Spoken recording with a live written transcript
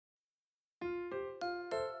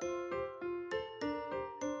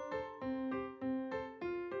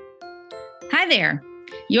Hi there.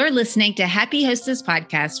 You're listening to Happy Hostess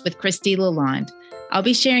Podcast with Christy Lalonde. I'll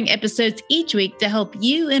be sharing episodes each week to help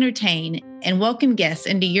you entertain and welcome guests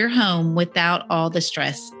into your home without all the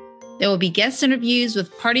stress. There will be guest interviews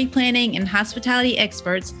with party planning and hospitality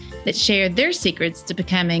experts that share their secrets to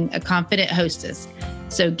becoming a confident hostess.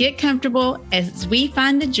 So get comfortable as we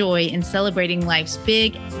find the joy in celebrating life's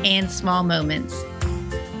big and small moments.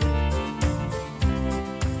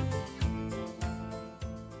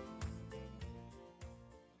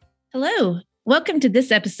 Hello. Welcome to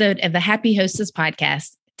this episode of the Happy Hostess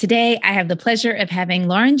Podcast. Today, I have the pleasure of having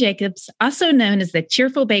Lauren Jacobs, also known as the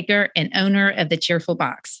Cheerful Baker and owner of the Cheerful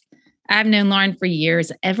Box. I've known Lauren for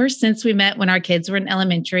years, ever since we met when our kids were in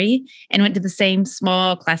elementary and went to the same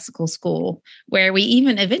small classical school, where we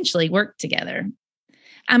even eventually worked together.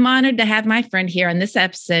 I'm honored to have my friend here on this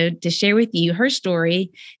episode to share with you her story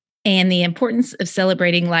and the importance of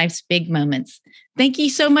celebrating life's big moments. Thank you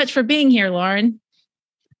so much for being here, Lauren.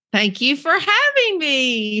 Thank you for having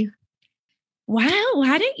me. Wow.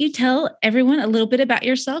 Why don't you tell everyone a little bit about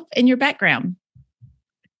yourself and your background?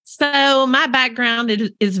 So my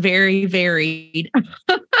background is very varied.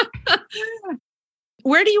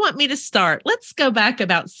 Where do you want me to start? Let's go back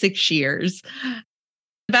about 6 years.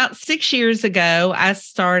 About 6 years ago, I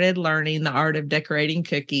started learning the art of decorating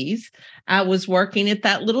cookies. I was working at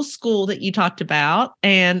that little school that you talked about,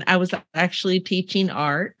 and I was actually teaching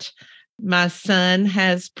art. My son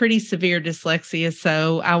has pretty severe dyslexia,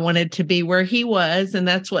 so I wanted to be where he was, and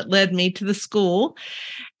that's what led me to the school.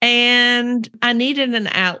 And I needed an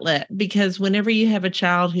outlet because whenever you have a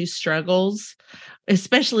child who struggles,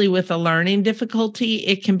 especially with a learning difficulty,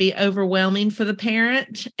 it can be overwhelming for the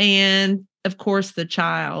parent and, of course, the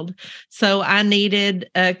child. So I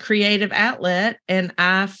needed a creative outlet, and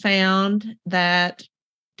I found that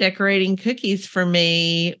decorating cookies for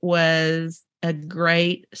me was a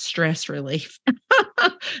great stress relief.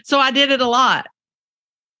 So I did it a lot.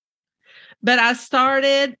 But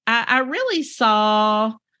I really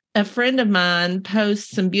saw a friend of mine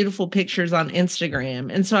post some beautiful pictures on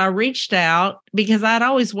Instagram. And so I reached out because I'd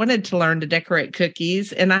always wanted to learn to decorate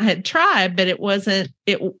cookies, and I had tried, but it was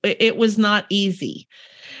not easy.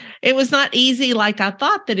 It was not easy like I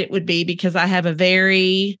thought that it would be because I have a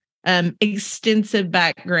very extensive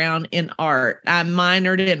background in art. I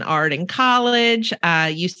minored in art in college. I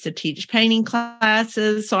used to teach painting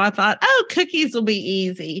classes. So I thought, oh, cookies will be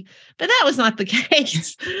easy. But that was not the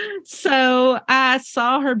case. So I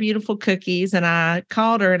saw her beautiful cookies and I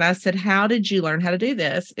called her and I said, how did you learn how to do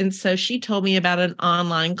this? And so she told me about an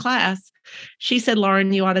online class. She said,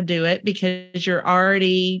 Lauren, you ought to do it because you're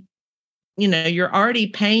already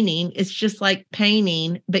painting. It's just like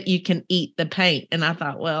painting, but you can eat the paint. And I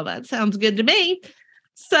thought, well, that sounds good to me.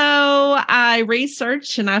 So I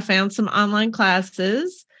researched and I found some online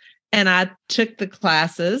classes and I took the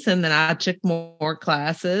classes and then I took more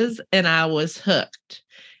classes and I was hooked.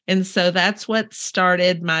 And so that's what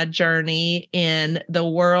started my journey in the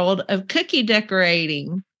world of cookie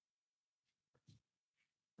decorating.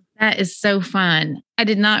 That is so fun. I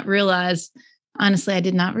did not realize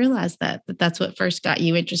that that's what first got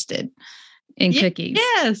you interested in cookies.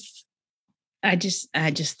 Yes. I just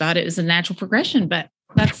thought it was a natural progression, but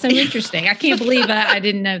that's so interesting. I can't believe I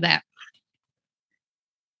didn't know that.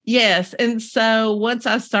 Yes. And so once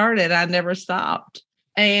I started, I never stopped.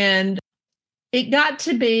 And it got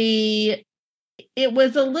to be, it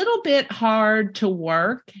was a little bit hard to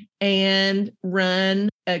work and run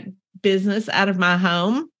a business out of my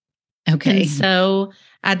home. Okay. And so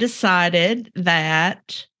I decided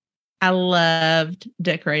that I loved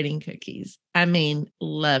decorating cookies. I mean,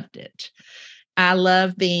 loved it. I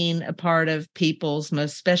love being a part of people's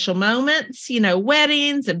most special moments,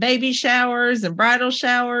 weddings and baby showers and bridal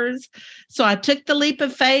showers. So I took the leap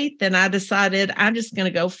of faith and I decided I'm just going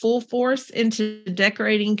to go full force into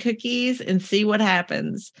decorating cookies and see what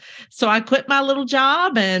happens. So I quit my little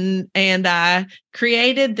job and I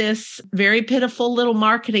created this very pitiful little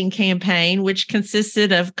marketing campaign, which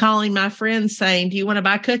consisted of calling my friends saying, do you want to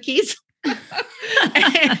buy cookies?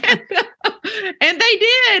 And they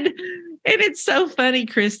did. And it's so funny,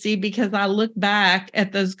 Christy, because I look back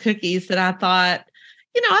at those cookies that I thought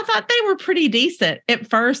they were pretty decent at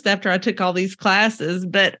first after I took all these classes,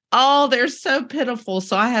 but they're so pitiful.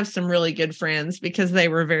 So I have some really good friends because they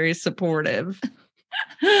were very supportive.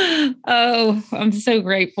 Oh, I'm so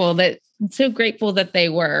grateful that they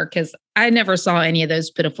were, because I never saw any of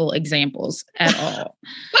those pitiful examples at all.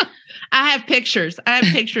 I have pictures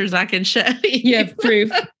I can show you. You have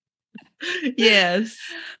proof. Yes.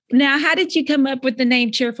 Now, how did you come up with the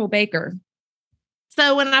name Cheerful Baker?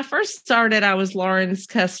 So when I first started, I was Lauren's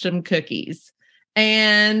Custom Cookies.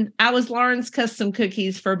 And I was Lauren's Custom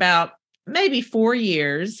Cookies for about maybe 4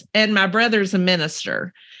 years. And my brother's a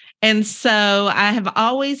minister. And so I have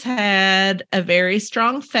always had a very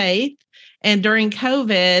strong faith. And during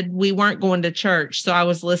COVID, we weren't going to church. So I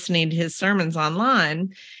was listening to his sermons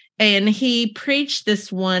online. And he preached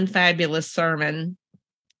this one fabulous sermon.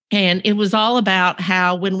 And it was all about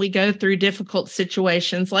how when we go through difficult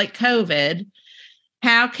situations like COVID,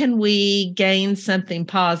 how can we gain something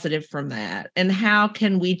positive from that? And how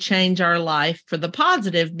can we change our life for the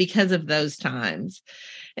positive because of those times?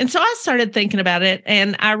 And so I started thinking about it,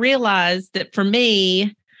 and I realized that for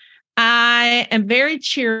me, I am very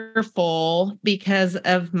cheerful because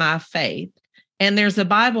of my faith. And there's a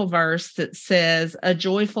Bible verse that says, a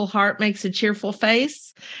joyful heart makes a cheerful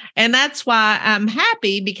face. And that's why I'm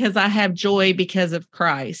happy, because I have joy because of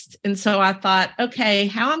Christ. And so I thought, okay,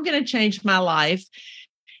 how I'm going to change my life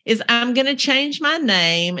is I'm going to change my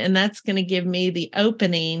name, and that's going to give me the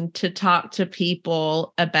opening to talk to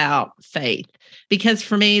people about faith. Because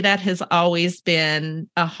for me, that has always been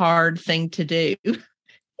a hard thing to do.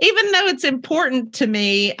 Even though it's important to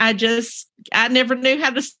me, I never knew how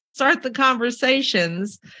to start the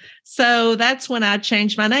conversations. So that's when I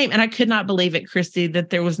changed my name. And I could not believe it, Christy, that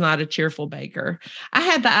there was not a cheerful baker. I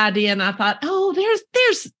had the idea and I thought, oh,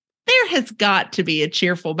 there has got to be a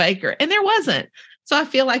cheerful baker. And there wasn't. So I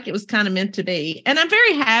feel like it was kind of meant to be. And I'm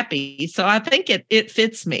very happy. So I think it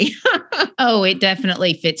fits me. Oh, it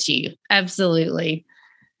definitely fits you. Absolutely.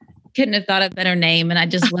 Couldn't have thought of a better name. And I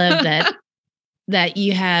just love that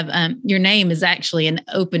you have your name is actually an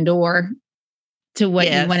open door to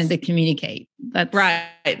what you wanted to communicate. That's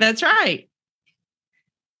right. That's right.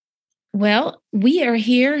 Well, we are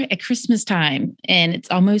here at Christmas time, and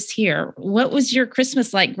it's almost here. What was your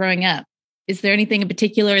Christmas like growing up? Is there anything in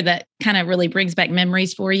particular that kind of really brings back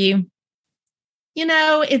memories for you? You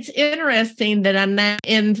know, it's interesting that I'm now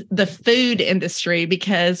in the food industry,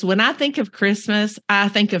 because when I think of Christmas, I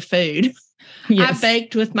think of food. Yes. I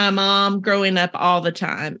baked with my mom growing up all the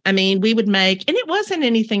time. I mean, we would make, and it wasn't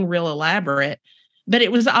anything real elaborate, but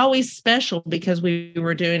it was always special because we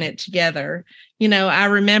were doing it together. You know, I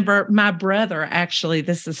remember my brother, actually,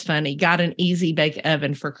 this is funny, got an Easy Bake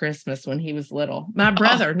Oven for Christmas when he was little. My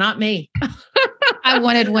brother, not me. I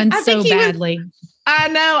wanted one so badly. I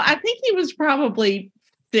know. I think he was probably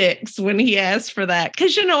 6 when he asked for that.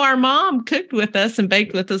 Because, you know, our mom cooked with us and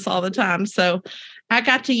baked with us all the time. So I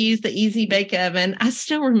got to use the Easy Bake Oven. I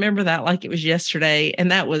still remember that like it was yesterday.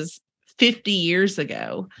 And that was 50 years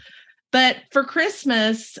ago. But for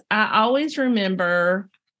Christmas, I always remember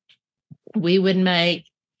we would make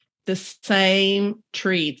the same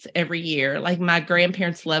treats every year. Like my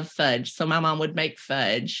grandparents love fudge. So my mom would make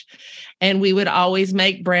fudge. And we would always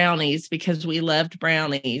make brownies because we loved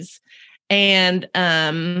brownies. And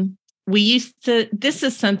we used to, this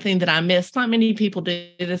is something that I miss. Not many people do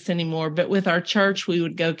this anymore, but with our church, we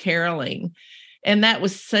would go caroling. And that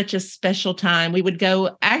was such a special time. We would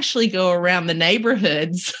actually go around the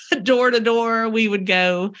neighborhoods, door to door. We would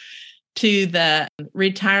go to the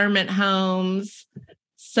retirement homes.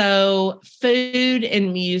 So food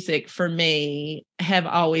and music for me have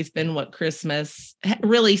always been what Christmas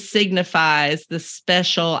really signifies, the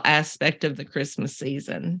special aspect of the Christmas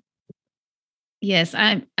season. Yes,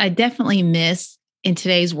 I definitely miss in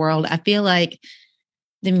today's world. I feel like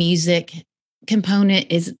the music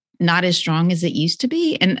component is not as strong as it used to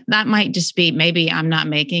be. And that might just be, maybe I'm not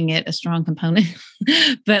making it a strong component,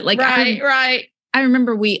 but like, right. I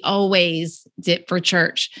remember we always did for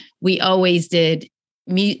church. We always did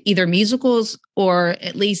either musicals or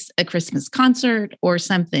at least a Christmas concert or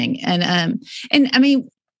something. And I mean,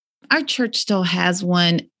 our church still has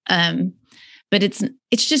one, but it's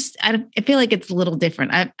just, I feel like it's a little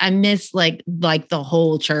different. I miss like the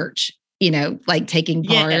whole church, you know, like taking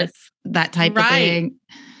part, that type of thing.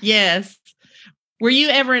 Yes. Were you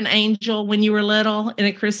ever an angel when you were little in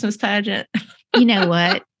a Christmas pageant? You know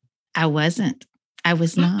what? I wasn't. I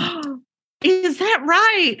was not. Is that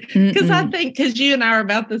right? Because I think, because you and I are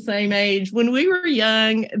about the same age, when we were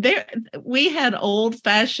young, we had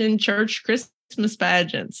old-fashioned church Christmas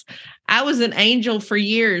pageants. I was an angel for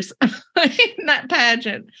years in that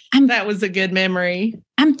pageant. That was a good memory.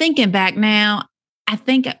 I'm thinking back now. I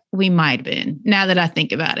think we might have been, now that I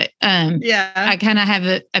think about it. Yeah. I kind of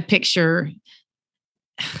have a picture.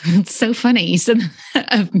 It's so funny. So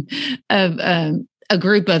of a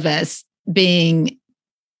group of us being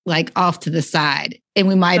like off to the side, and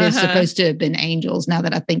we might have supposed to have been angels, now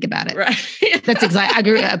that I think about it. Right. That's exactly. I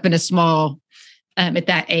grew up in a small, at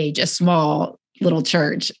that age, a small little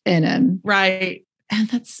church, and right. And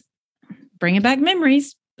that's bringing back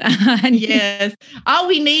memories. Yes. All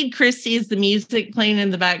we need, Christy, is the music playing in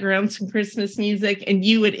the background, some Christmas music, and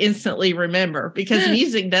you would instantly remember because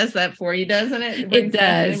music does that for you, doesn't it? It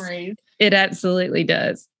does. Memories. It absolutely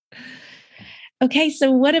does. Okay,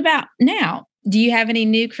 so what about now? Do you have any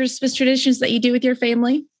new Christmas traditions that you do with your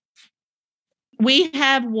family? We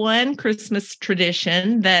have one Christmas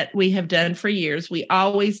tradition that we have done for years. We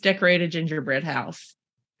always decorate a gingerbread house.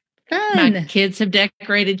 Fun. My kids have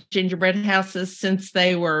decorated gingerbread houses since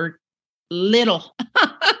they were little.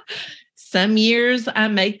 Some years I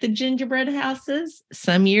make the gingerbread houses.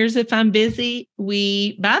 Some years, if I'm busy,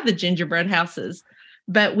 we buy the gingerbread houses.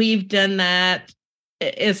 But we've done that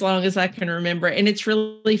as long as I can remember. And it's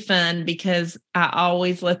really fun because I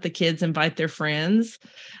always let the kids invite their friends.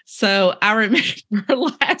 So I remember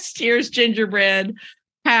last year's gingerbread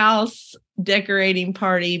house decorating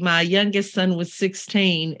party. My youngest son was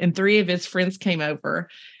 16 and 3 of his friends came over.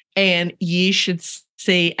 And you should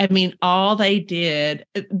see, I mean, all they did,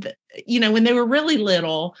 when they were really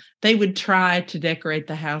little, they would try to decorate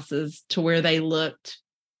the houses to where they looked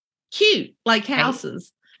cute, like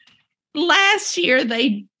houses. Last year,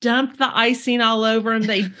 they dumped the icing all over them.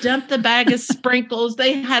 They dumped the bag of sprinkles.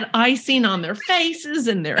 They had icing on their faces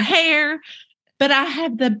and their hair. But I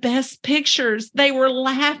have the best pictures. They were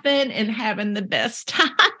laughing and having the best time.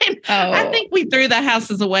 Oh. I think we threw the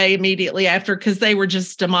houses away immediately after because they were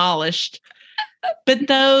just demolished. But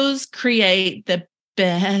those create the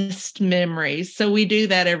best memories. So we do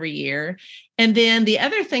that every year. And then the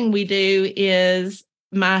other thing we do is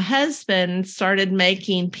my husband started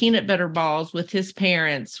making peanut butter balls with his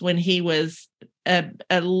parents when he was a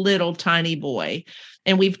little tiny boy.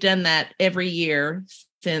 And we've done that every year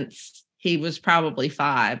since he was probably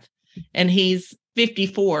 5. And he's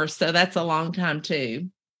 54, so that's a long time too.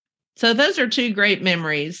 So those are 2 great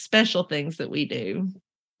memories, special things that we do.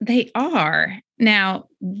 They are. Now,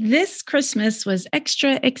 this Christmas was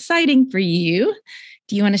extra exciting for you.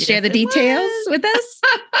 Do you want to share the details with us?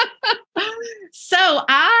 So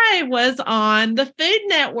I was on the Food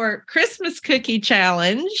Network Christmas Cookie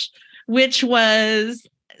Challenge, which was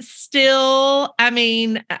still, I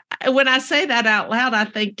mean, when I say that out loud, I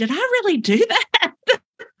think, did I really do that?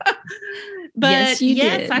 But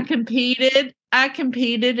yes, I competed. I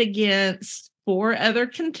competed against 4 other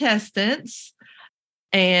contestants.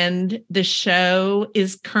 And the show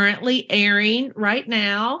is currently airing right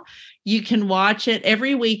now. You can watch it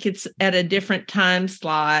every week. It's at a different time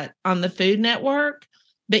slot on the Food Network,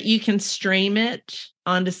 but you can stream it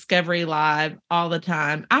on Discovery Live all the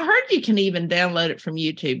time. I heard you can even download it from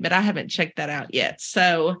YouTube, but I haven't checked that out yet.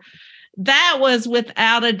 So that was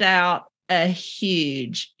without a doubt a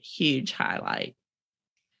huge, huge highlight.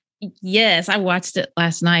 Yes, I watched it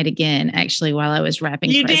last night again, actually, while I was wrapping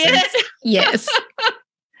presents. You did? Yes.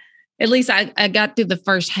 At least I got through the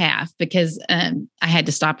first half because I had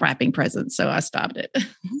to stop wrapping presents, so I stopped it.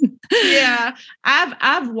 Yeah,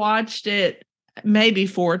 I've watched it maybe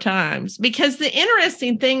 4 times because the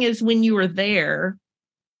interesting thing is when you were there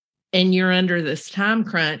and you're under this time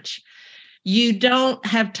crunch, you don't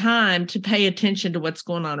have time to pay attention to what's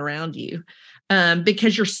going on around you.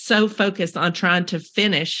 Because you're so focused on trying to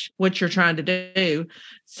finish what you're trying to do.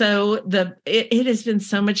 So it has been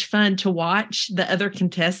so much fun to watch the other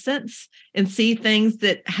contestants and see things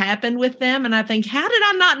that happen with them. And I think, how did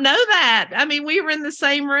I not know that? I mean, we were in the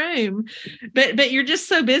same room, but you're just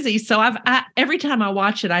so busy. So I every time I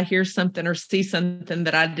watch it, I hear something or see something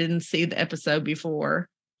that I didn't see the episode before.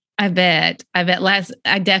 I bet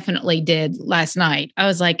I definitely did last night. I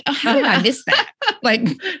was like, oh, how did I miss that? Like,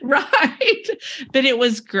 right. But it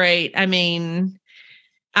was great. I mean,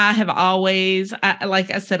 I have always,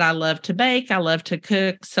 like I said, I love to bake. I love to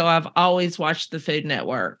cook. So I've always watched the Food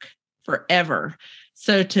Network forever.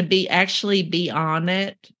 So to be on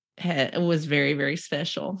it was very, very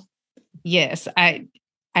special. Yes, I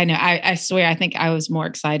know. I swear, I think I was more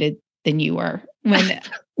excited than you were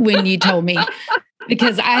when you told me.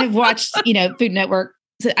 Because I have watched, Food Network.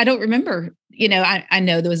 I don't remember, I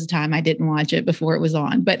know there was a time I didn't watch it before it was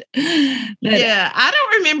on, but yeah, I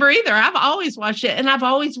don't remember either. I've always watched it and I've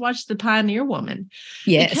always watched The Pioneer Woman.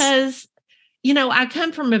 Yes. Because, I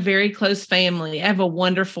come from a very close family. I have a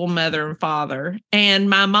wonderful mother and father, and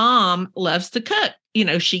my mom loves to cook.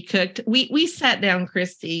 She cooked. We sat down,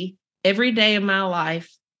 Christy, every day of my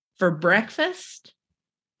life for breakfast,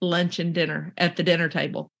 lunch, and dinner at the dinner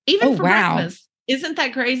table, even for breakfast. Isn't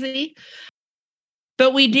that crazy?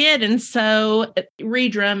 But we did. And so Ree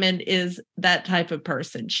Drummond is that type of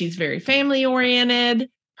person. She's very family oriented.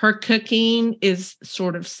 Her cooking is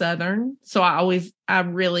sort of Southern. So I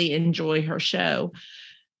really enjoy her show.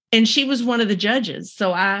 And she was one of the judges.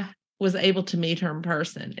 So I was able to meet her in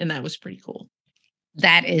person. And that was pretty cool.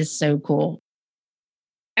 That is so cool.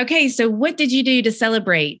 Okay, so what did you do to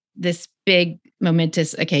celebrate this big,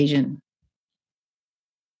 momentous occasion?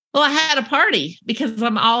 Well, I had a party because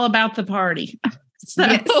I'm all about the party. So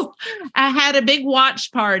yes. I had a big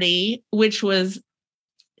watch party, which was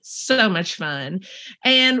so much fun.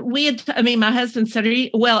 And my husband said,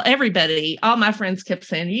 everybody, all my friends kept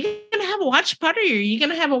saying, are you going to have a watch party? Are you going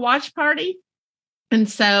to have a watch party? And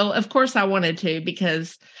so, of course, I wanted to,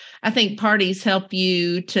 because I think parties help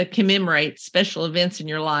you to commemorate special events in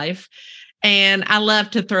your life. And I love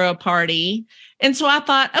to throw a party. And so I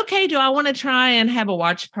thought, okay, do I want to try and have a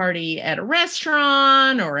watch party at a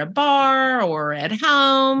restaurant or a bar or at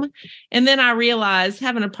home? And then I realized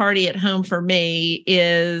having a party at home for me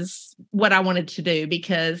is what I wanted to do,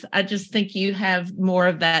 because I just think you have more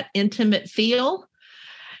of that intimate feel.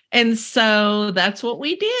 And so that's what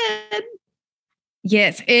we did.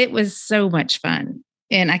 Yes, it was so much fun.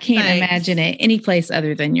 And I can't imagine it any place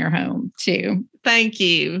other than your home, too. Thank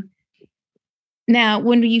you. Now,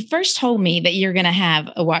 when you first told me that you're going to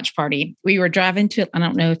have a watch party, we were driving to, I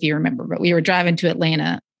don't know if you remember, but we were driving to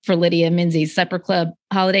Atlanta for Lydia Menzies Supper Club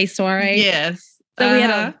holiday soiree. Yes. So we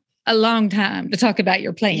had a long time to talk about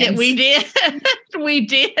your plans. Yeah, we did. We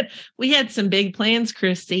did. We had some big plans,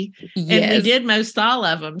 Christy, and we did most all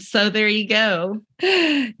of them. So there you go.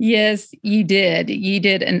 Yes, you did. You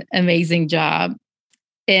did an amazing job.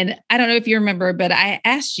 And I don't know if you remember, but I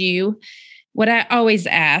asked you what I always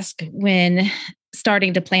ask when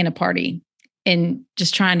starting to plan a party and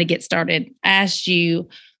just trying to get started. I asked you,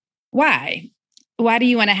 why? Why do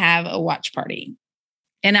you want to have a watch party?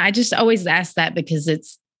 And I just always ask that because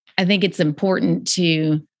I think it's important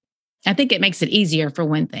I think it makes it easier for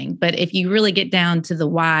one thing. But if you really get down to the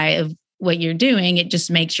why of what you're doing, it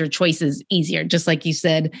just makes your choices easier. Just like you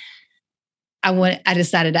said, I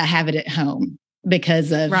decided to have it at home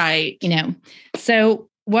because of, right. So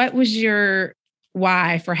what was your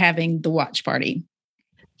why for having the watch party?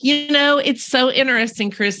 It's so interesting,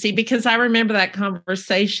 Christy, because I remember that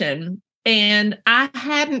conversation and I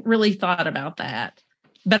hadn't really thought about that,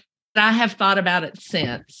 but I have thought about it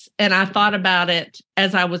since. And I thought about it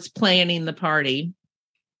as I was planning the party.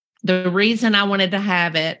 The reason I wanted to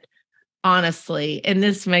have it, honestly, and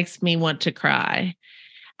this makes me want to cry,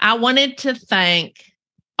 I wanted to thank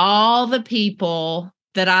all the people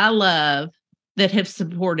that I love that have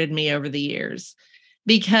supported me over the years,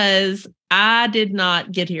 because I did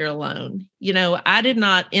not get here alone. I did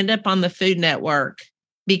not end up on the Food Network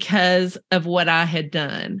because of what I had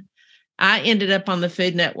done. I ended up on the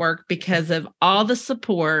Food Network because of all the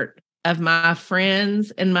support of my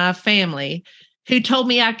friends and my family who told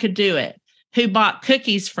me I could do it, who bought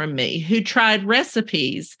cookies from me, who tried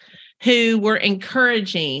recipes, who were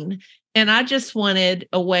encouraging. And I just wanted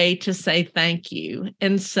a way to say thank you.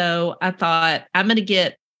 And so I thought, I'm going to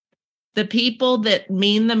get the people that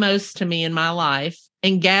mean the most to me in my life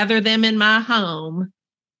and gather them in my home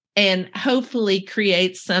and hopefully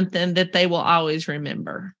create something that they will always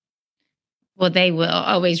remember. Well, they will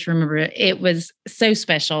always remember it. It was so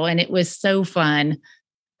special and it was so fun.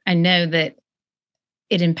 I know that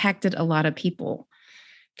it impacted a lot of people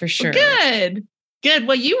for sure. Good.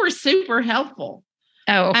 Well, you were super helpful.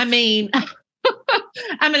 Oh, I mean,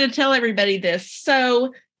 I'm going to tell everybody this.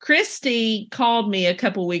 So Christy called me a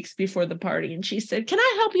couple weeks before the party and she said, can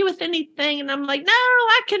I help you with anything? And I'm like, no,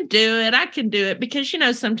 I can do it.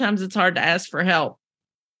 Because, sometimes it's hard to ask for help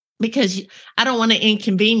because I don't want to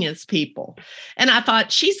inconvenience people. And I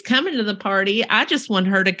thought, she's coming to the party. I just want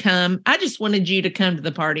her to come. I just wanted you to come to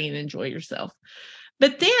the party and enjoy yourself.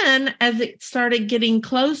 But then as it started getting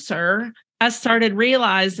closer, I started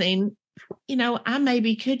realizing, I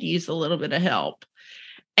maybe could use a little bit of help.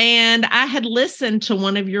 And I had listened to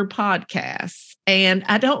one of your podcasts, and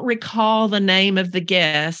I don't recall the name of the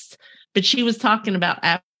guest, but she was talking about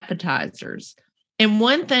appetizers. And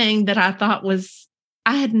one thing that I thought was,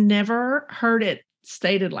 I had never heard it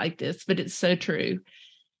stated like this, but it's so true.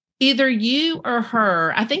 Either you or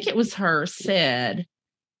her, I think it was her, said,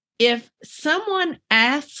 if someone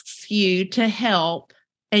asks you to help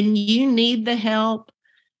and you need the help,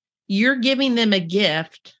 you're giving them a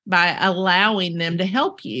gift by allowing them to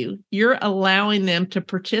help you. You're allowing them to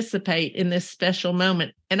participate in this special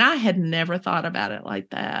moment. And I had never thought about it like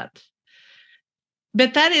that.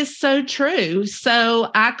 But that is so true.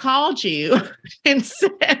 So I called you and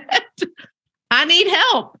said, I need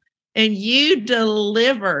help. And you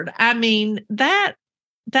delivered. I mean, that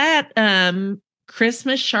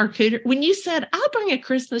Christmas charcuterie, when you said, I'll bring a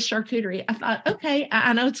Christmas charcuterie, I thought, okay,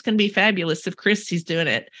 I know it's going to be fabulous if Christy's doing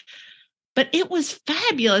it. but it was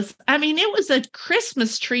fabulous. I mean, it was a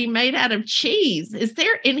Christmas tree made out of cheese. Is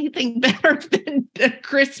there anything better than a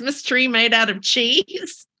Christmas tree made out of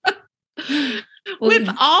cheese? With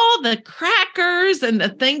all the crackers and the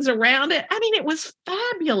things around it. I mean, it was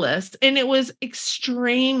fabulous. And it was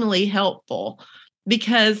extremely helpful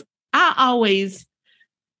because I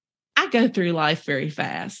go through life very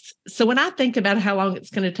fast. So when I think about how long it's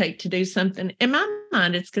going to take to do something, in my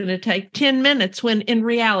mind, it's going to take 10 minutes when in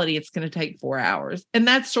reality, it's going to take 4 hours. And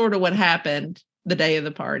that's sort of what happened the day of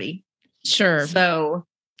the party. Sure. So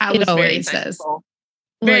I was very thankful.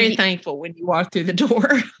 Very thankful when you walked through the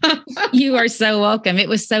door. You are so welcome. It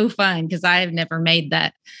was so fun because I have never made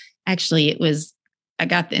that. Actually, I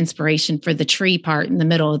got the inspiration for the tree part in the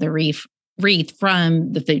middle of the wreath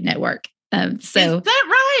from the Food Network. Is that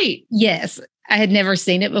right? Yes. I had never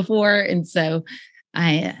seen it before. And so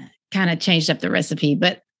I kind of changed up the recipe,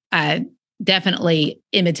 but I definitely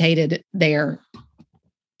imitated their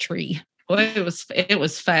tree. Well, it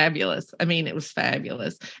was fabulous. I mean, it was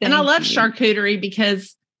fabulous. And I love charcuterie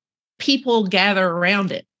because people gather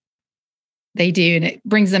around it. They do. And it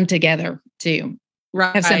brings them together too.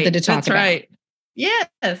 Right. Have something to talk about. Right.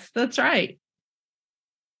 Yes, that's right.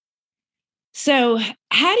 So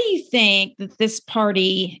how do you think that this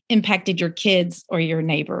party impacted your kids or your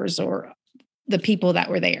neighbors or the people that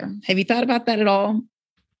were there? Have you thought about that at all?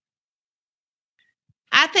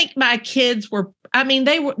 I think my kids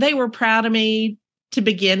they were proud of me to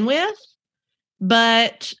begin with,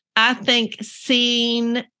 but I think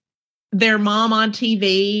seeing their mom on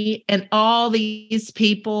TV and all these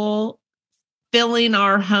people filling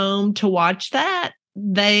our home to watch that,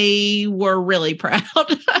 they were really proud.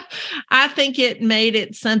 I think it made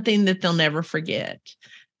it something that they'll never forget.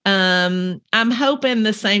 I'm hoping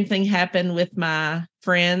the same thing happened with my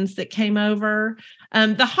friends that came over.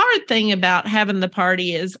 The hard thing about having the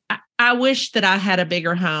party is I wish that I had a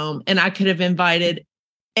bigger home and I could have invited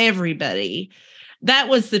everybody. That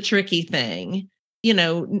was the tricky thing,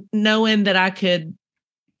 knowing that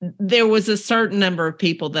there was a certain number of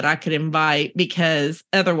people that I could invite because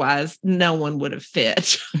otherwise no one would have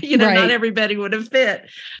fit. Right. Not everybody would have fit.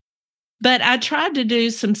 But I tried to do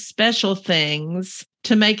some special things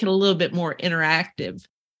to make it a little bit more interactive.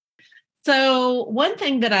 So one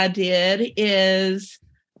thing that I did is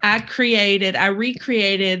I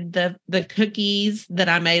recreated the cookies that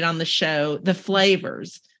I made on the show, the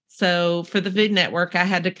flavors. So for the Food Network, I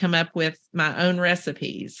had to come up with my own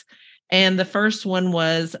recipes. And the first one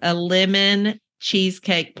was a lemon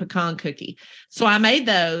cheesecake pecan cookie. So I made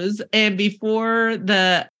those. And before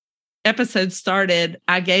the episode started,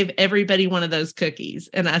 I gave everybody one of those cookies.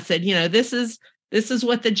 And I said, this is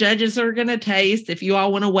what the judges are going to taste. If you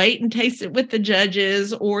all want to wait and taste it with the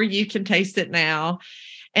judges, or you can taste it now.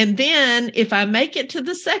 And then if I make it to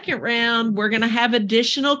the second round, we're going to have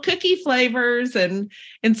additional cookie flavors. And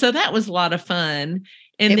so that was a lot of fun.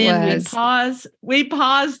 And we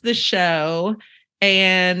paused the show.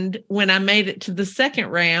 And when I made it to the second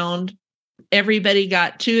round, everybody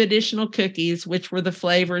got 2 additional cookies, which were the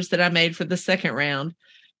flavors that I made for the second round,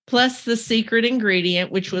 plus the secret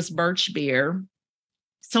ingredient, which was birch beer.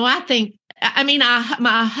 So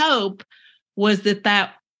my hope was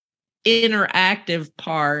that interactive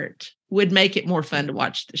part would make it more fun to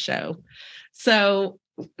watch the show. So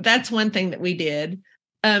that's one thing that we did.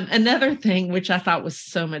 Another thing, which I thought was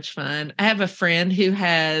so much fun, I have a friend who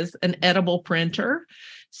has an edible printer.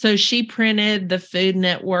 So she printed the Food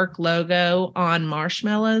Network logo on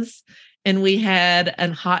marshmallows, and we had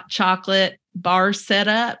a hot chocolate bar set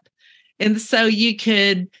up. And so you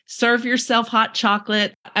could serve yourself hot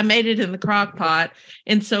chocolate. I made it in the crock pot.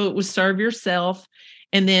 And so it was serve yourself.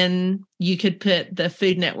 And then you could put the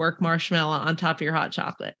Food Network marshmallow on top of your hot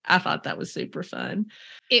chocolate. I thought that was super fun.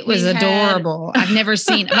 It was adorable. I've never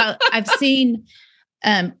seen, I've seen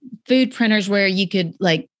food printers where you could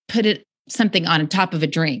put something on top of a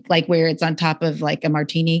drink, like where it's on top of a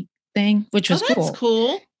martini thing, which was cool. That's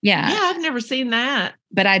cool. Yeah. Yeah, I've never seen that.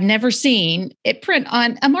 But I'd never seen it print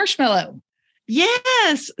on a marshmallow.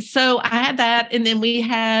 Yes. So I had that. And then we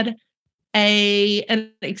had an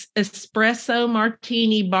espresso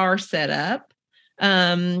martini bar set up.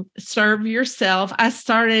 Serve yourself. I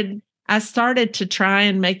started to try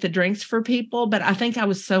and make the drinks for people, but I think I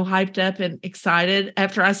was so hyped up and excited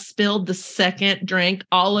after I spilled the second drink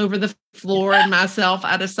all over the floor and myself.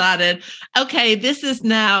 I decided, okay, this is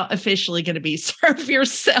now officially going to be serve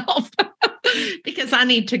yourself because I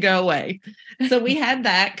need to go away. So we had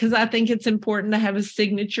that because I think it's important to have a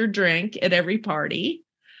signature drink at every party.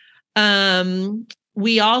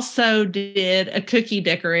 we also did a cookie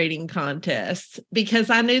decorating contest because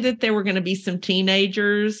I knew that there were going to be some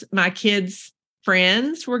teenagers. My kids'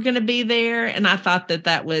 friends were going to be there, and I thought that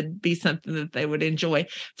that would be something that they would enjoy.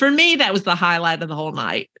 For me, that was the highlight of the whole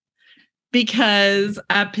night because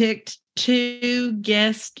I picked 2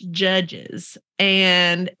 guest judges,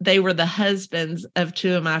 and they were the husbands of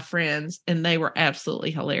 2 of my friends, and they were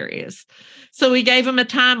absolutely hilarious. So we gave them a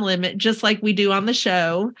time limit, just like we do on the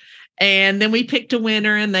show. And then we picked a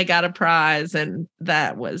winner and they got a prize. And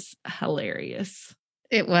that was hilarious.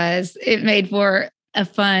 It was. It made for a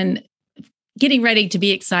fun, getting ready to be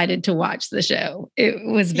excited to watch the show. It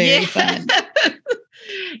was very fun.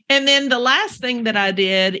 And then the last thing that I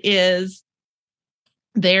did is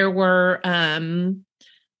there were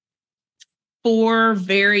 4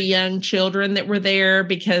 very young children that were there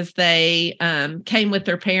because they came with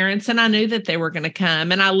their parents, and I knew that they were going to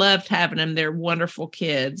come, and I loved having them. They're wonderful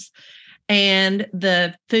kids. And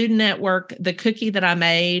the Food Network, the cookie that I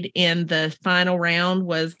made in the final round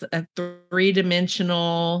was a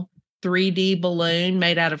 3-dimensional 3D balloon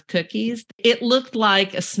made out of cookies. It looked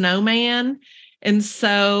like a snowman. And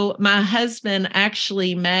so my husband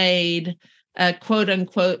actually made a quote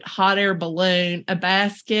unquote hot air balloon, a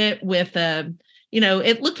basket with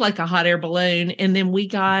it looked like a hot air balloon. And then we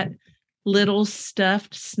got little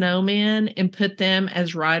stuffed snowmen and put them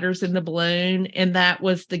as riders in the balloon. And that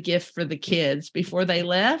was the gift for the kids before they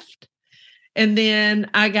left. And then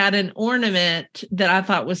I got an ornament that I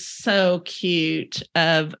thought was so cute.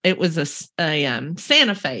 It was a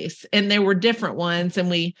Santa face, and there were different ones. And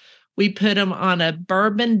we put them on a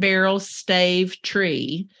bourbon barrel stave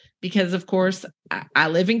tree. Because, of course, I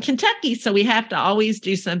live in Kentucky, so we have to always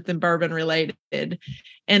do something bourbon related.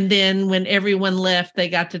 And then when everyone left, they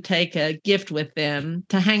got to take a gift with them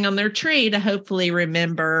to hang on their tree to hopefully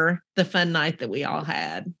remember the fun night that we all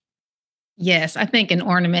had. Yes, I think an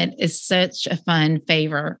ornament is such a fun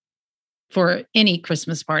favor for any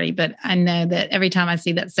Christmas party. But I know that every time I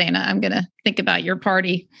see that Santa, I'm going to think about your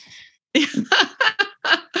party.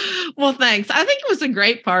 Well, thanks. I think it was a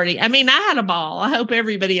great party. I mean, I had a ball. I hope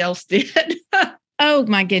everybody else did. Oh,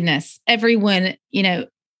 my goodness. Everyone, it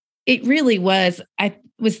really was. I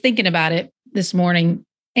was thinking about it this morning,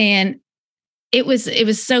 and it was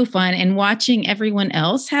so fun. And watching everyone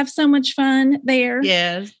else have so much fun there.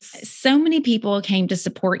 Yes. So many people came to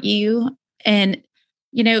support you. And,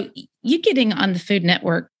 you getting on the Food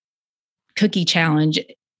Network cookie challenge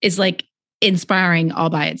is like inspiring all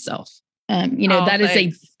by itself. That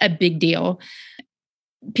is a big deal.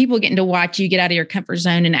 People getting to watch you get out of your comfort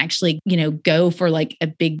zone and actually, go for like a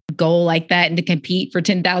big goal like that and to compete for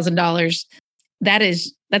 $10,000.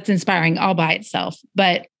 That's inspiring all by itself.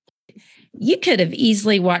 But you could have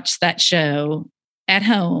easily watched that show at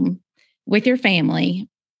home with your family,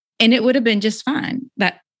 and it would have been just fine.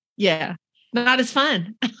 Not as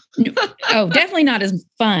fun. Oh, definitely not as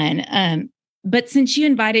fun. But since you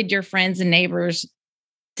invited your friends and neighbors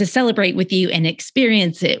to celebrate with you and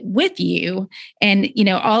experience it with you, and,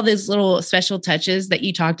 all those little special touches that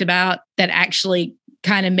you talked about that actually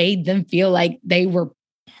kind of made them feel like they were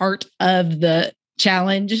part of the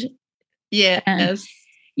challenge. Yes.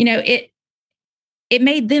 It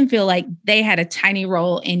made them feel like they had a tiny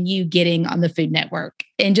role in you getting on the Food Network.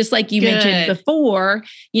 And just like you mentioned before,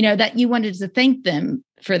 that you wanted to thank them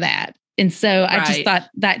for that. And so I just thought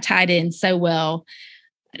that tied in so well.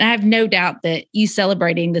 And I have no doubt that you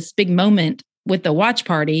celebrating this big moment with the watch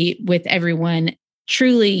party with everyone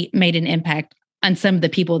truly made an impact on some of the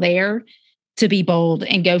people there to be bold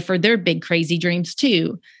and go for their big, crazy dreams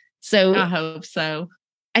too. So I hope so.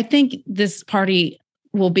 I think this party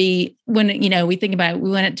will be, when, we think about it, we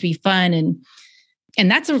want it to be fun,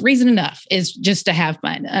 and that's a reason enough, is just to have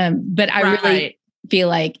fun. But I really feel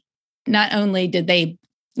like not only did they,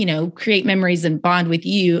 create memories and bond with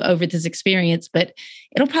you over this experience, but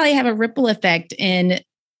it'll probably have a ripple effect in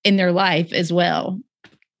their life as well.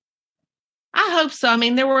 I hope so. I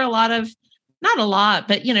mean, there were not a lot,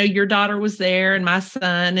 but your daughter was there and my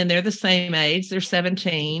son, and they're the same age. They're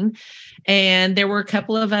 17. And there were a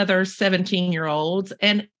couple of other 17-year-olds.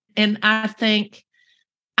 And I think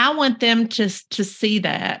I want them to see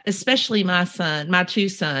that, especially my 2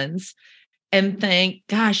 sons, and think,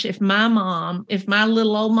 gosh, if my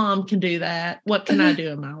little old mom can do that, what can I do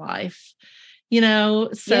in my life? So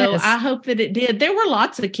yes. I hope that it did. There were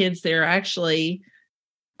lots of kids there, actually.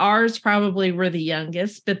 Ours probably were the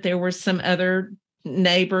youngest, but there were some other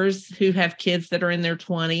neighbors who have kids that are in their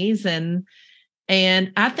 20s.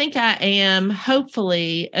 And I think I am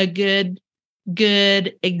hopefully a good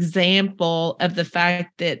example of the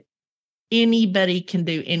fact that anybody can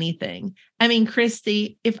do anything. I mean,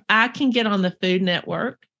 Christy, if I can get on the Food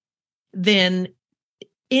Network, then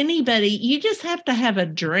anybody, you just have to have a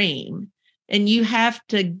dream and you have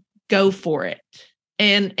to go for it.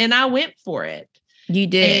 And I went for it. You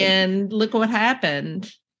did. And look what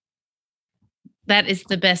happened. That is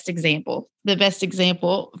the best example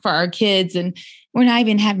for our kids. And we're not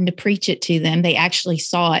even having to preach it to them. They actually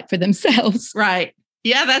saw it for themselves. Right.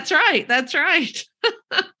 Yeah, that's right. That's right.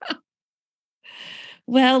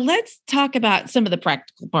 Well, let's talk about some of the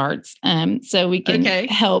practical parts so we can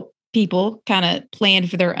help people kind of plan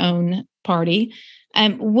for their own party.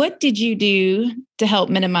 What did you do to help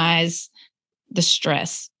minimize the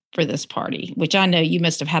stress for this party, which I know you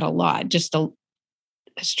must have had a lot, just a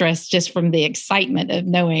stress just from the excitement of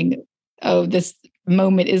knowing, oh, this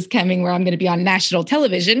moment is coming where I'm going to be on national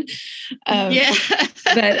television.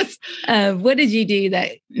 But what did you do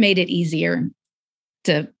that made it easier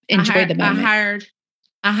to enjoy the moment?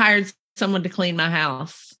 I hired someone to clean my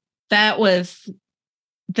house. That was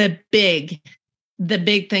the big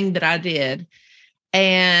thing that I did.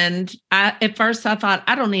 And at first I thought,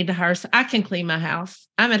 I don't need to hire. I can clean my house.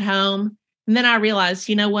 I'm at home. And then I realized,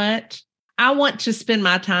 you know what? I want to spend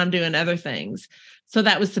my time doing other things. So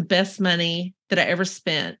that was the best money that I ever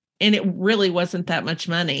spent. And it really wasn't that much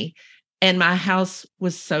money. And my house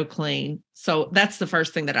was so clean. So that's the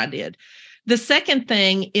first thing that I did. The second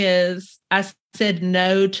thing is I said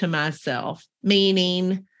no to myself,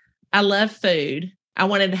 meaning I love food. I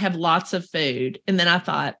wanted to have lots of food. And then I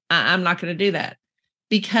thought, I'm not going to do that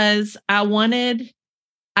because I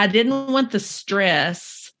didn't want the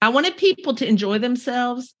stress. I wanted people to enjoy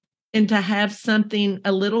themselves and to have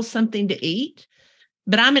a little something to eat.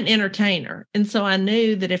 But I'm an entertainer. And so I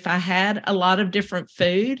knew that if I had a lot of different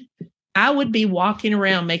food, I would be walking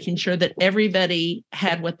around making sure that everybody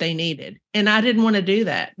had what they needed. And I didn't want to do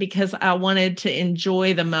that because I wanted to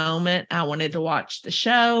enjoy the moment. I wanted to watch the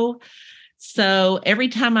show. So every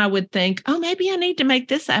time I would think, oh, maybe I need to make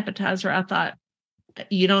this appetizer, I thought,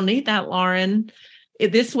 you don't need that, Lauren.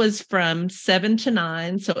 This was from 7 to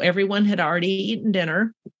 9. So everyone had already eaten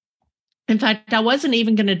dinner. In fact, I wasn't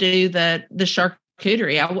even going to do the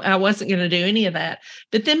charcuterie. I wasn't going to do any of that.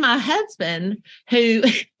 But then my husband, who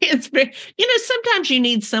is very, sometimes you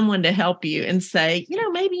need someone to help you and say,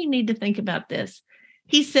 maybe you need to think about this.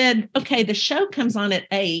 He said, okay, the show comes on at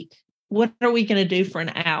 8. What are we going to do for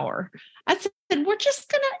an hour? I said, we're just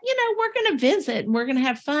going to, we're going to visit and we're going to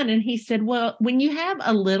have fun. And he said, well, when you have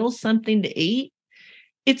a little something to eat,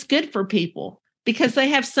 it's good for people because they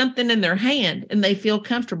have something in their hand and they feel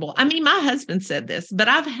comfortable. I mean, my husband said this, but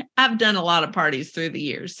I've done a lot of parties through the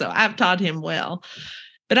years, so I've taught him well.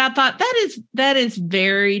 But I thought that is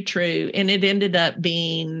very true. And it ended up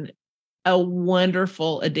being a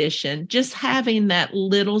wonderful addition, just having that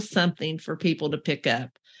little something for people to pick up.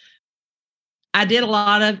 I did a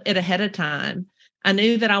lot of it ahead of time. I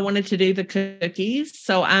knew that I wanted to do the cookies,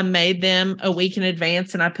 so I made them a week in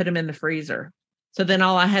advance and I put them in the freezer. So then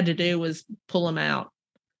all I had to do was pull them out.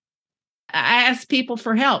 I asked people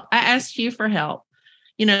for help. I asked you for help.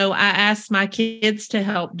 I asked my kids to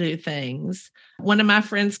help do things. One of my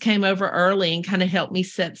friends came over early and kind of helped me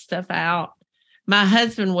set stuff out. My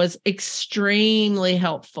husband was extremely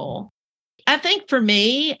helpful. I think for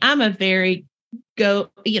me, I'm a very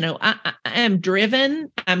I am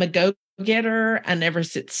driven. I'm a go-getter. I never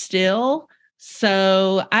sit still.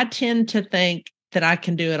 So I tend to think that I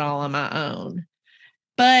can do it all on my own.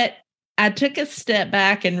 But I took a step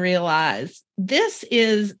back and realized this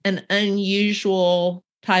is an unusual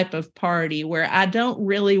type of party where I don't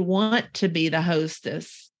really want to be the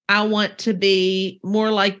hostess. I want to be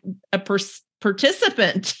more like a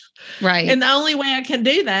participant. Right. And the only way I can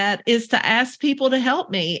do that is to ask people to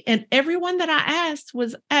help me. And everyone that I asked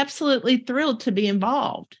was absolutely thrilled to be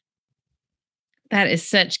involved. That is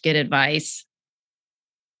such good advice.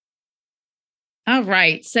 All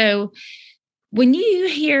right. So when you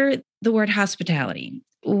hear the word hospitality,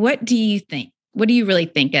 what do you think? What do you really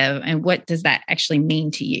think of? And what does that actually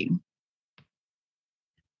mean to you?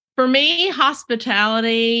 For me,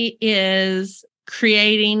 hospitality is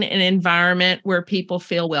creating an environment where people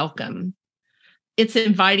feel welcome. It's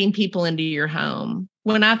inviting people into your home.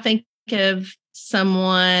 When I think of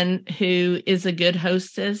someone who is a good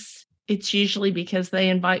hostess, it's usually because they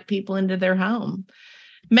invite people into their home,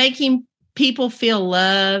 making people feel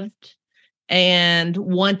loved and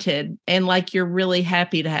wanted and like you're really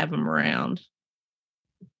happy to have them around.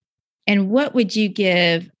 And what would you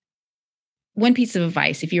give one piece of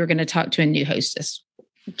advice if you were going to talk to a new hostess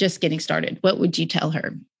just getting started? What would you tell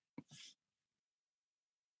her?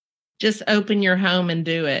 Just open your home and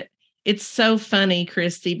do it. It's so funny,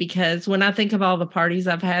 Christy, because when I think of all the parties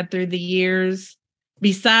I've had through the years,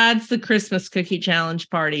 besides the Christmas cookie challenge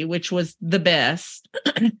party, which was the best,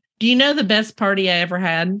 do you know the best party I ever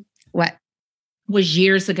had? What? Was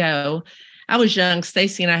years ago. I was young.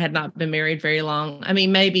 Stacy and I had not been married very long. I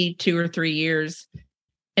mean, maybe 2 or 3 years.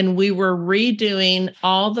 And we were redoing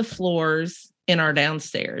all the floors in our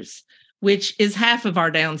downstairs, which is half of our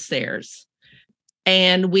downstairs.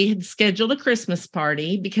 And we had scheduled a Christmas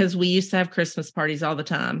party because we used to have Christmas parties all the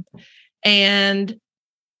time. And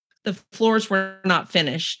the floors were not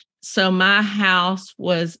finished. So my house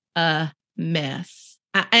was a mess.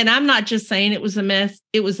 And I'm not just saying it was a mess.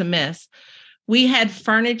 It was a mess. We had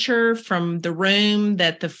furniture from the room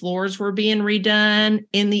that the floors were being redone.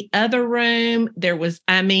 In the other room, there was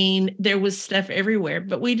stuff everywhere.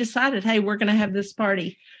 But we decided, hey, we're going to have this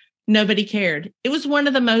party. Nobody cared. It was one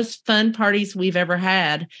of the most fun parties we've ever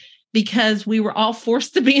had because we were all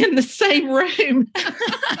forced to be in the same room.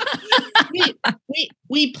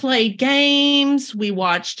 we played games. We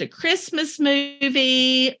watched a Christmas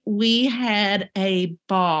movie. We had a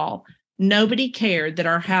ball. Nobody cared that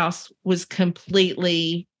our house was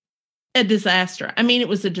completely a disaster. I mean, it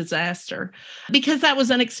was a disaster because that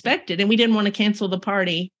was unexpected and we didn't want to cancel the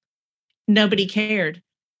party. Nobody cared.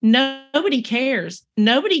 Nobody cares.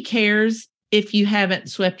 Nobody cares if you haven't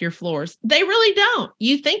swept your floors. They really don't.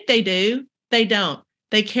 You think they do. They don't.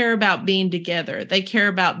 They care about being together. They care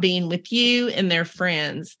about being with you and their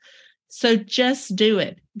friends. So just do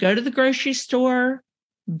it. Go to the grocery store,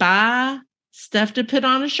 buy stuff to put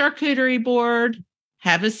on a charcuterie board,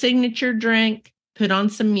 have a signature drink, put on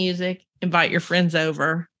some music, invite your friends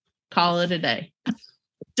over, call it a day.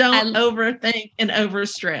 Don't overthink and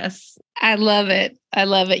overstress. I love it. I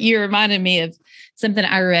love it. You reminded me of something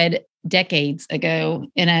I read decades ago,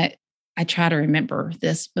 and I try to remember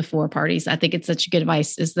this before parties. I think it's such good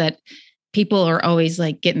advice is that people are always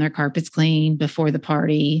like getting their carpets clean before the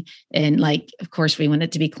party. And like, of course, we want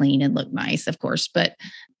it to be clean and look nice, of course, but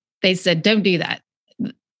they said, don't do that.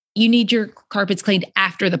 You need your carpets cleaned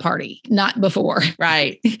after the party, not before.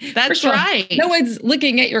 Right. That's right. No one's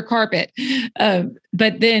looking at your carpet.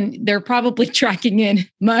 But then they're probably tracking in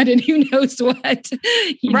mud and who knows what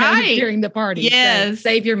during the party. Yes. So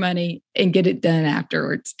save your money and get it done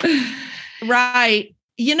afterwards. Right.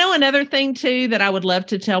 Another thing too that I would love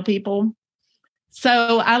to tell people.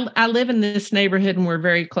 So I live in this neighborhood and we're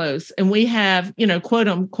very close and we have, quote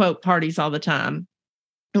unquote parties all the time.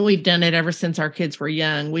 And we've done it ever since our kids were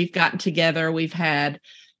young. We've gotten together. We've had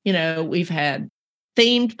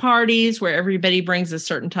themed parties where everybody brings a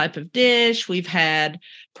certain type of dish. We've had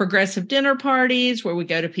progressive dinner parties where we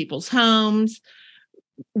go to people's homes.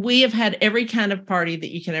 We have had every kind of party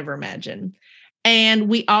that you can ever imagine. And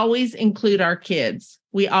we always include our kids.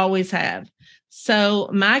 We always have. So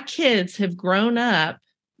my kids have grown up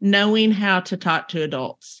knowing how to talk to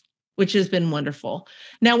adults, which has been wonderful.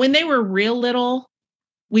 Now, when they were real little,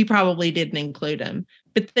 we probably didn't include them.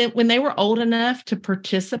 But then when they were old enough to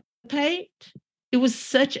participate, it was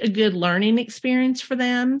such a good learning experience for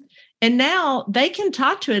them. And now they can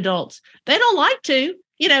talk to adults. They don't like to,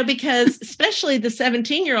 because especially the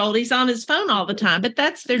 17-year-old, he's on his phone all the time, but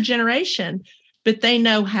that's their generation. But they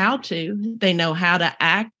know how to. They know how to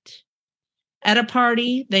act at a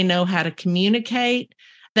party. They know how to communicate.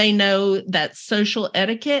 They know that social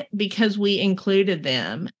etiquette because we included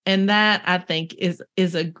them. And that I think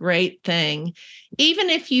is a great thing. Even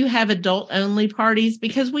if you have adult only parties,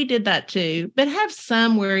 because we did that too, but have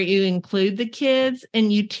some where you include the kids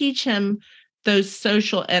and you teach them those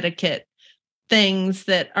social etiquette things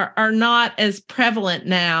that are not as prevalent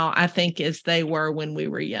now, I think, as they were when we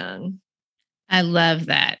were young. I love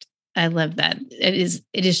that. I love that. It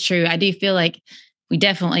is true. I do feel like we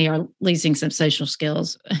definitely are losing some social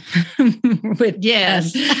skills with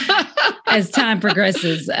as time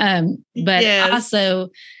progresses. But also,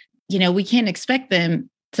 we can't expect them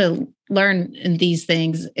to learn these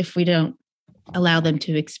things if we don't allow them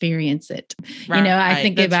to experience it. Right, I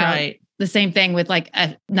think about the same thing with like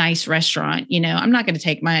a nice restaurant. I'm not going to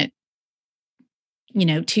take my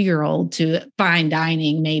 2-year-old to fine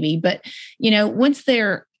dining maybe, but once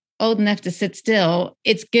they're old enough to sit still,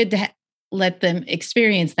 it's good to let them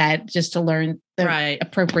experience that just to learn the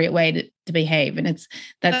appropriate way to behave. And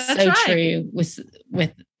that's so true with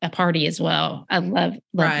a party as well. I love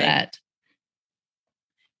that.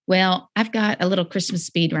 Well, I've got a little Christmas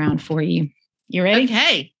speed round for you. You ready?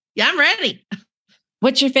 Okay. Yeah, I'm ready.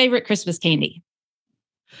 What's your favorite Christmas candy?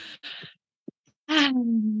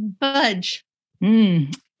 Fudge.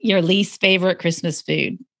 Your least favorite Christmas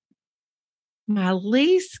food? My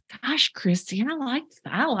least, gosh, Christy,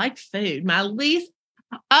 I like food. My least,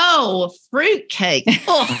 Oh, fruitcake.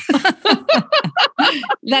 Oh.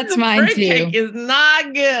 That's mine fruitcake too. Is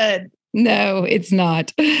not good. No, it's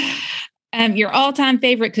not. Your all-time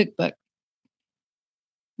favorite cookbook?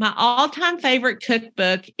 My all-time favorite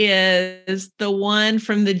cookbook is the one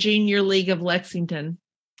from the Junior League of Lexington.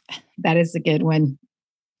 That is a good one.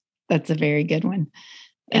 That's a very good one.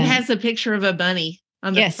 It has a picture of a bunny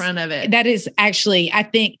on the front of it. That is actually, I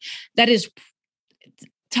think that is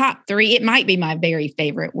top 3. It might be my very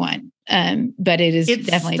favorite one. But it's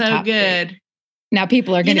definitely so top good. 3. Now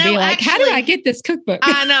people are going to be like, how do I get this cookbook?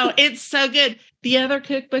 I know. It's so good. The other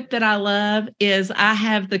cookbook that I love is I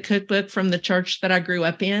have the cookbook from the church that I grew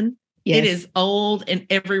up in. Yes. It is old and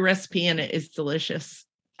every recipe in it is delicious.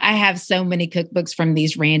 I have so many cookbooks from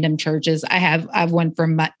these random churches. I have one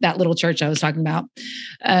from that little church I was talking about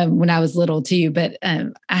when I was little too. But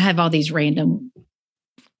I have all these random,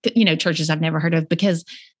 churches I've never heard of because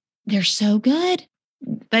they're so good.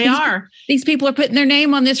 These people are putting their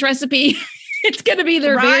name on this recipe. It's going to be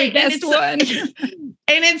their very best one.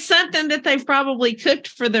 And it's something that they've probably cooked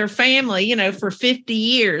for their family, for 50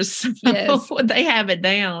 years. Yes. They have it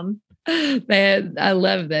down. Man, I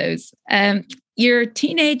love those. Your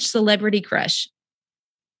teenage celebrity crush?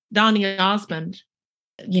 Donny Osmond.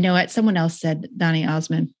 You know what? Someone else said Donny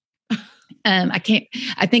Osmond. I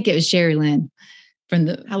think it was Sherry Lynn from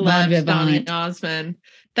the I love Donny Osmond.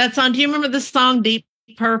 That song. Do you remember the song Deep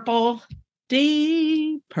Purple?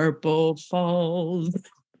 Deep Purple Falls.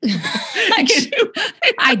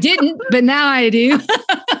 I didn't, but now I do.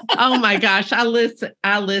 Oh my gosh. I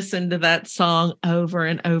listened to that song over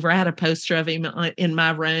and over. I had a poster of him in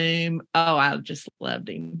my room. Oh, I just loved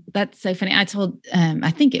him. That's so funny. I told,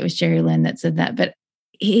 I think it was Sherry Lynn that said that, but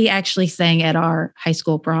he actually sang at our high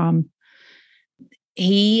school prom.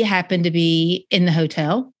 He happened to be in the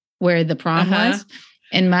hotel where the prom was.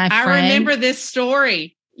 And I remember this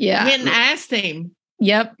story. Yeah. Went and asked him.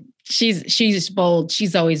 Yep. She's bold.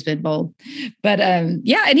 She's always been bold. But and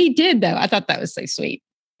he did though. I thought that was so sweet.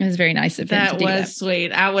 It was very nice of him to do that. That was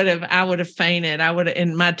sweet. I would have fainted. I would have,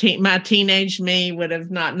 and my teenage me would have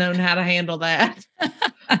not known how to handle that.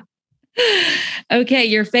 Okay,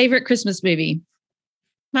 your favorite Christmas movie?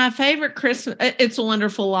 My favorite Christmas, It's a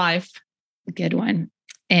Wonderful Life. Good one.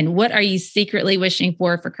 And what are you secretly wishing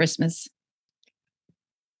for Christmas?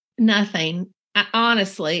 Nothing.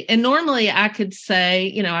 Honestly, and normally I could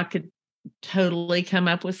say, I could totally come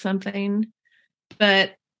up with something,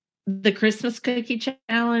 but the Christmas cookie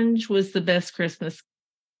challenge was the best Christmas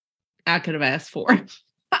I could have asked for.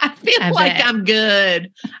 I feel I'm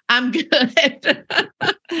good. I'm good.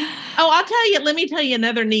 Let me tell you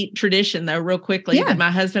another neat tradition though, real quickly, that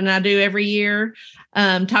my husband and I do every year.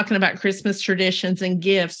 Talking about Christmas traditions and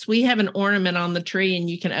gifts. We have an ornament on the tree and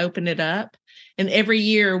you can open it up. And every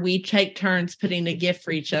year we take turns putting a gift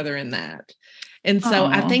for each other in that. And so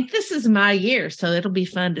I think this is my year. So it'll be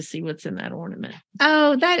fun to see what's in that ornament.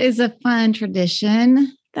 Oh, that is a fun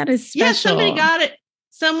tradition. That is special. Yeah, somebody got it.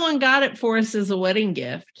 Someone got it for us as a wedding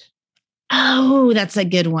gift. Oh, that's a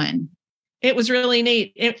good one. It was really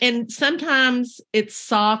neat. And sometimes it's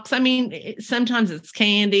socks. I mean, sometimes it's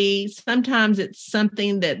candy. Sometimes it's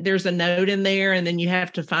something that there's a note in there and then you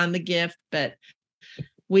have to find the gift. But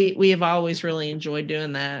we have always really enjoyed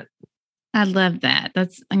doing that. I love that.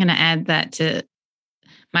 I'm going to add that to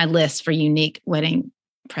my list for unique wedding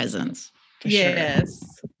presents. Yes.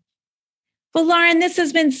 Sure. Well, Lauren, this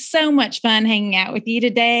has been so much fun hanging out with you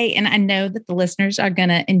today. And I know that the listeners are going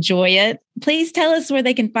to enjoy it. Please tell us where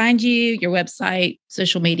they can find you, your website,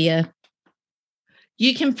 social media.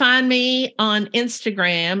 You can find me on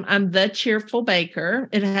Instagram. I'm The Cheerful Baker.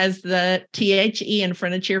 It has the THE in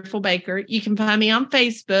front of Cheerful Baker. You can find me on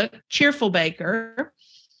Facebook, Cheerful Baker.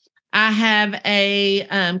 I have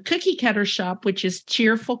a cookie cutter shop, which is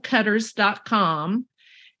cheerfulcutters.com.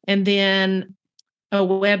 And then a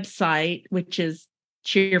website, which is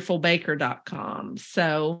cheerfulbaker.com.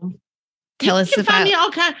 So tell us about find me all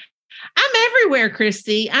kind. I'm everywhere,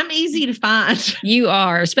 Christy. I'm easy to find. You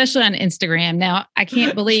are, especially on Instagram. Now, I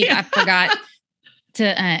can't believe I forgot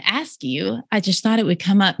to ask you. I just thought it would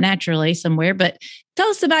come up naturally somewhere, but tell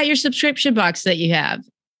us about your subscription box that you have.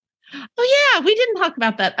 Oh, yeah, we didn't talk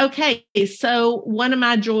about that. Okay, so one of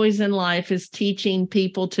my joys in life is teaching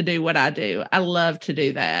people to do what I do. I love to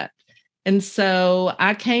do that. And so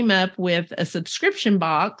I came up with a subscription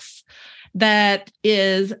box that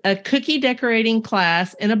is a cookie decorating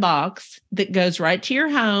class in a box that goes right to your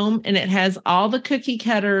home. And it has all the cookie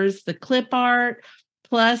cutters, the clip art,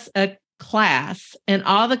 plus a class. And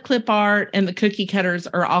all the clip art and the cookie cutters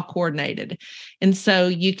are all coordinated. And so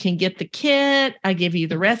you can get the kit. I give you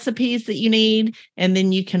the recipes that you need. And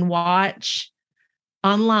then you can watch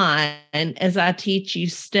online as I teach you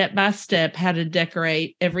step by step how to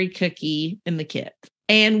decorate every cookie in the kit.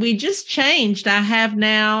 And we just changed. I have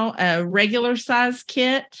now a regular size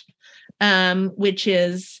kit, which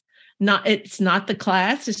is it's not the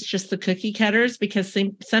class, it's just the cookie cutters, because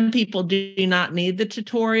some people do not need the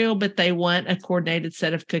tutorial, but they want a coordinated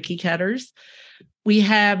set of cookie cutters. We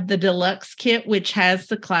have the deluxe kit, which has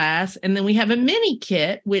the class, and then we have a mini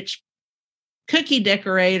kit, which cookie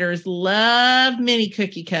decorators love mini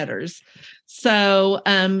cookie cutters. So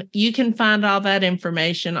you can find all that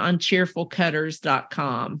information on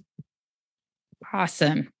cheerfulcutters.com.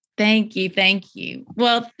 Awesome. Thank you. Thank you.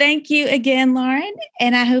 Well, thank you again, Lauren.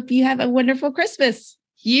 And I hope you have a wonderful Christmas.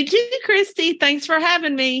 You too, Christy. Thanks for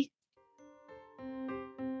having me.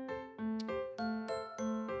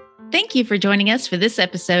 Thank you for joining us for this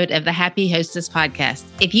episode of the Happy Hostess podcast.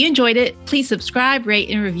 If you enjoyed it, please subscribe, rate,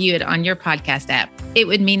 and review it on your podcast app. It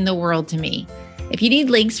would mean the world to me. If you need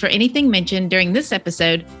links for anything mentioned during this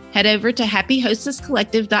episode, head over to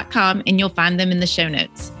happyhostesscollective.com and you'll find them in the show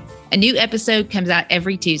notes. A new episode comes out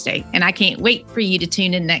every Tuesday, and I can't wait for you to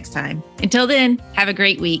tune in next time. Until then, have a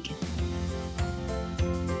great week.